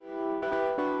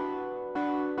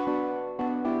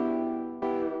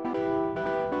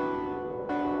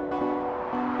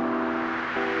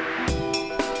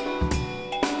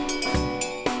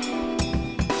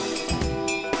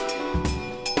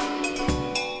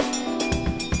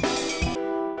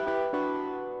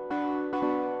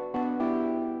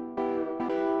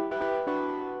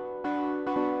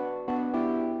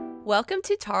Welcome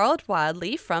to Tarot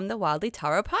Wildly from the Wildly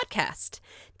Tarot Podcast.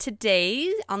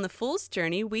 Today on the Fool's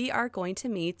Journey, we are going to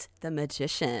meet the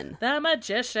Magician. The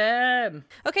Magician.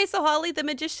 Okay, so Holly, the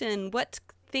Magician, what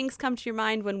things come to your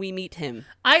mind when we meet him?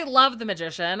 I love the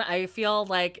Magician. I feel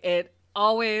like it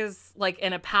always, like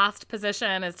in a past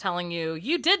position, is telling you,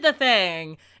 you did the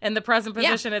thing. In the present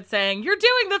position, it's saying, you're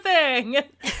doing the thing.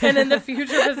 And in the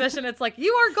future position, it's like,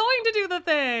 you are going to do the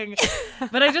thing.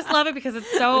 But I just love it because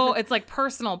it's like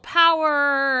personal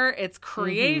power, it's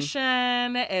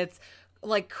creation, it's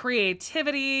like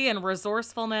creativity and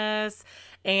resourcefulness.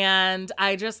 And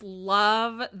I just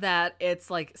love that it's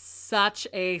like such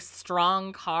a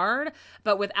strong card,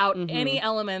 but without any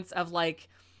elements of like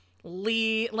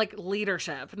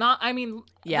leadership.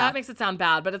 That makes it sound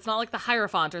bad, but it's not like the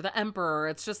Hierophant or the Emperor.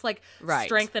 It's just like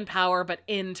strength and power, but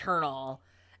internal.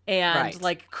 And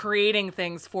like creating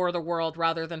things for the world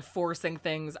rather than forcing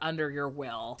things under your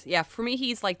will. Yeah, for me,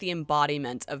 he's like the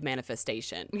embodiment of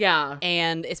manifestation. Yeah.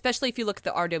 And especially if you look at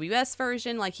the RWS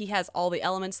version, like he has all the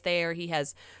elements there. He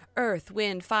has earth,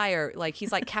 wind, fire. Like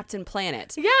he's like Captain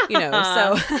Planet. Yeah. You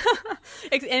know,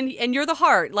 so and you're the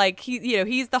heart. Like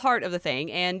he's the heart of the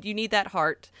thing, and you need that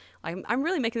heart. I'm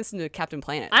really making this into Captain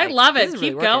Planet. I love it.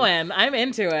 Keep really going. I'm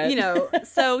into it. You know,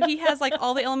 so he has like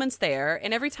all the elements there.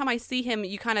 And every time I see him,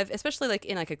 you kind of, especially like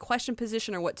in like a question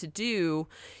position or what to do,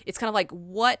 it's kind of like,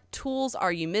 what tools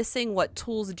are you missing? What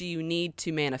tools do you need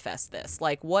to manifest this?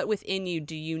 Like what within you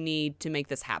do you need to make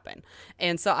this happen?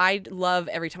 And so I love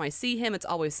every time I see him, it's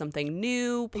always something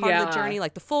new, part of the journey.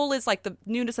 Like the Fool is like the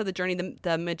newness of the journey.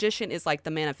 The Magician is like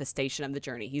the manifestation of the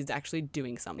journey. He's actually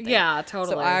doing something. Yeah,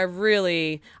 totally.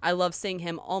 So I love seeing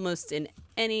him almost in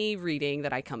any reading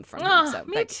that I come from him. So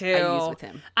me too. I use with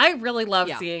him. I really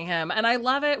love seeing him, and I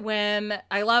love it when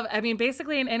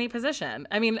basically in any position.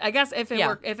 I mean, I guess if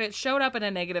it showed up in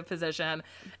a negative position,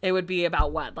 it would be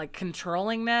about what, like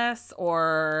controllingness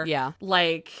or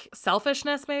like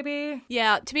selfishness, maybe.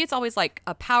 Yeah, to me, it's always like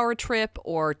a power trip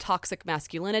or toxic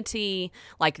masculinity,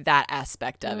 like that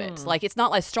aspect of it. Like it's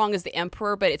not as strong as the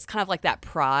Emperor, but it's kind of like that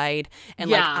pride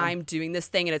and like I'm doing this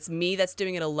thing and it's me that's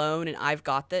doing it alone and I've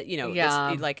got the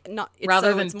like not it's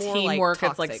rather so than it's more teamwork,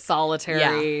 like it's like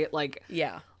solitary,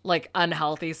 like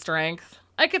unhealthy strength.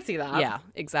 I could see that. Yeah,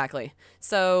 exactly.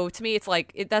 So to me, it's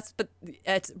like but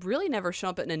it's really never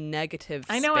shown up in a negative.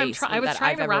 I know. Space I was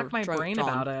trying to rack my brain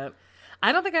about it.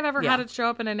 I don't think I've ever had it show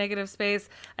up in a negative space.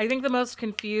 I think the most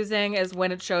confusing is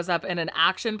when it shows up in an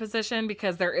action position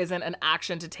because there isn't an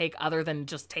action to take other than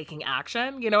just taking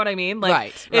action. You know what I mean?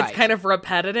 Like, it's kind of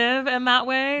repetitive in that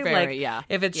way.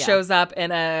 If it shows up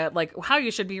in a, like, how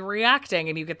you should be reacting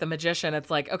and you get the Magician,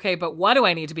 it's like, okay, but what do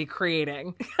I need to be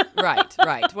creating? Right.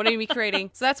 What do you be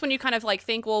creating? So that's when you kind of like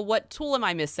think, well, what tool am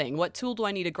I missing? What tool do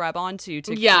I need to grab onto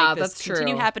to make this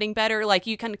continue happening better? Like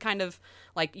you can kind of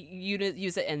like you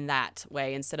use it in that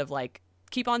way instead of like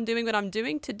keep on doing what I'm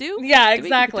doing to do. Yeah,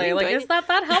 exactly. Like, is that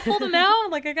helpful to know?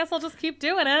 Like, I guess I'll just keep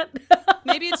doing it.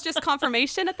 Maybe it's just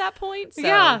confirmation at that point. So,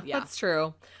 yeah, that's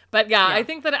true. But I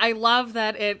think that I love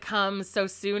that it comes so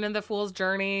soon in the Fool's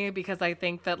Journey because I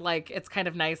think that like it's kind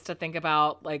of nice to think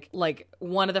about like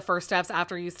one of the first steps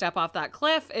after you step off that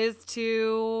cliff is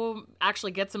to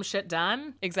actually get some shit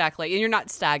done. Exactly. And you're not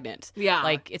stagnant. Yeah.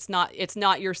 Like it's not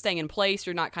you're staying in place.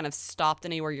 You're not kind of stopped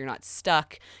anywhere. You're not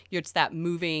stuck. It's that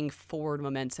moving forward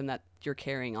momentum that you're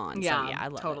carrying on. Yeah, so, I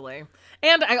love totally. it.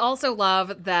 And I also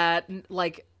love that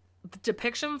like the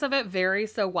depictions of it vary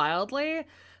so wildly.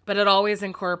 But it always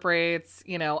incorporates,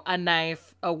 a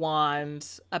knife, a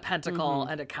wand, a pentacle,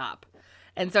 and a cup.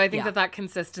 And so I think that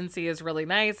consistency is really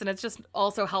nice. And it's just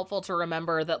also helpful to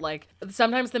remember that, like,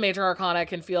 sometimes the major arcana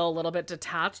can feel a little bit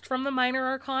detached from the minor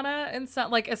arcana. And so,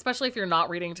 like, especially if you're not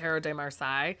reading Tarot de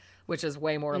Marseille, which is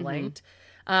way more linked.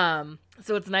 So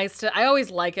it's nice I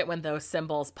always like it when those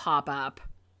symbols pop up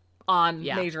on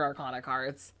major arcana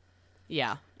cards.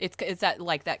 Yeah. It's that,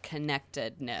 like, that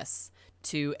connectedness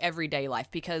to everyday life,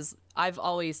 because I've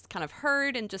always kind of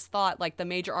heard and just thought like the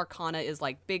major arcana is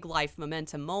like big life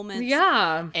momentum moments.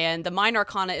 Yeah. And the minor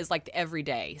arcana is like the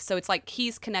everyday. So it's like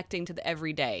he's connecting to the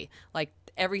everyday. Like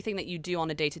everything that you do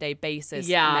on a day-to-day basis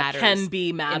matters. Can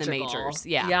be magical. In the majors.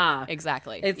 Yeah.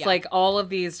 Exactly. It's like all of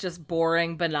these just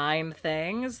boring, benign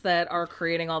things that are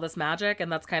creating all this magic,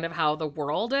 and that's kind of how the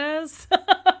world is.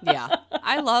 Yeah.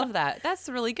 I love that. That's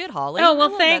really good, Holly. Oh,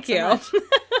 well, thank you.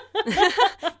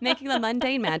 Making the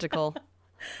mundane magical.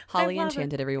 Holly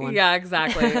Enchanted, everyone. Yeah,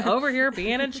 exactly. Over here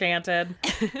being enchanted.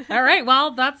 All right.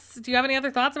 Well, do you have any other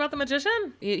thoughts about the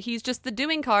Magician? He's just the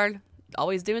doing card.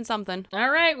 Always doing something. All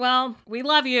right. Well, we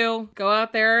love you. Go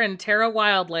out there and tarot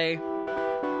wildly.